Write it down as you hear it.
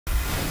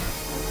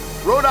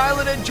Rhode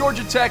Island and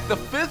Georgia Tech, the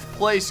 5th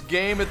place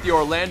game at the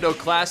Orlando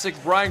Classic.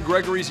 Brian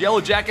Gregory's Yellow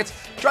Jackets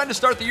trying to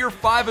start the year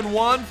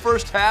 5-1.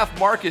 First half,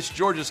 Marcus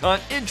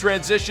Georges-Hunt in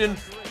transition.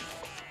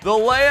 The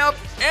layup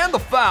and the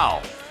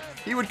foul.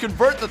 He would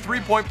convert the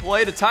three-point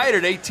play to tie it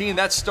at 18.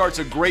 That starts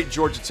a great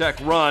Georgia Tech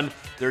run.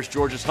 There's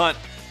Georges-Hunt.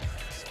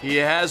 He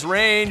has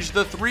range,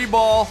 the three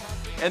ball,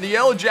 and the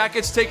Yellow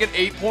Jackets take an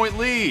 8-point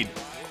lead.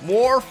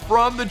 More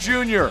from the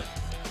junior.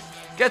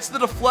 Gets the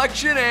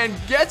deflection and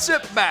gets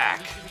it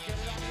back.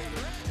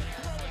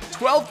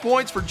 12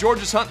 points for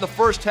Georges-Hunt in the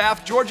first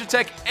half. Georgia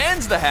Tech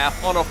ends the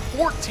half on a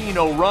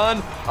 14-0 run,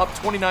 up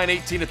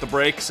 29-18 at the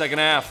break. Second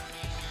half,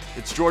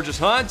 it's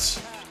Georges-Hunt.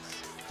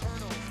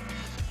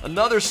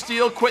 Another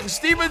steal. Quentin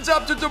Stevens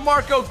up to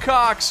DeMarco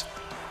Cox.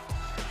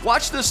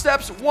 Watch the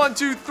steps, 1,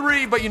 2,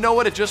 3, but you know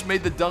what? It just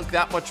made the dunk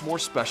that much more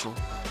special.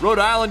 Rhode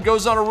Island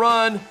goes on a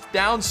run,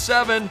 down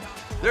 7.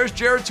 There's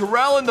Jared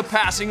Terrell in the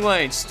passing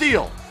lane.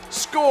 Steal,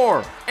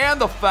 score,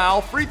 and the foul.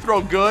 Free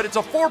throw good. It's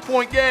a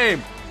 4-point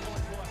game.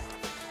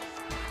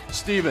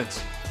 Stevens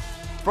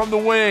from the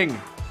wing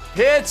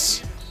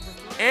hits,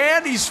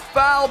 and he's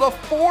fouled. A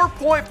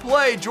 4-point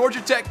play. Georgia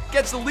Tech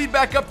gets the lead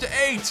back up to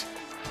 8.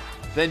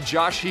 Then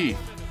Josh Heath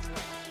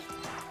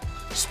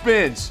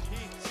spins,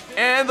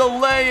 and the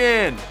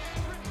lay-in.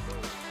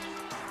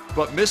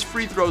 But missed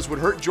free throws would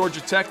hurt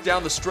Georgia Tech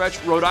down the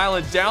stretch. Rhode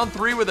Island down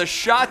 3 with a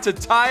shot to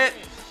tie it.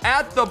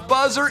 At the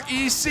buzzer,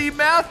 E.C.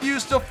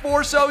 Matthews to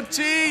force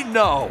OT.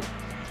 No.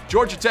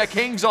 Georgia Tech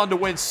hangs on to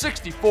win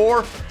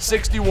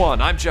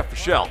 64-61. I'm Jeff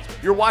Fischel.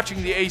 You're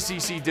watching the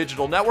ACC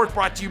Digital Network,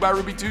 brought to you by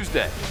Ruby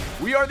Tuesday.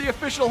 We are the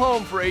official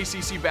home for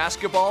ACC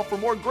basketball. For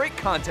more great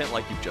content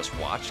like you've just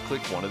watched,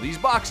 click one of these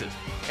boxes.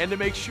 And to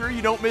make sure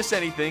you don't miss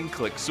anything,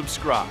 click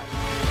subscribe.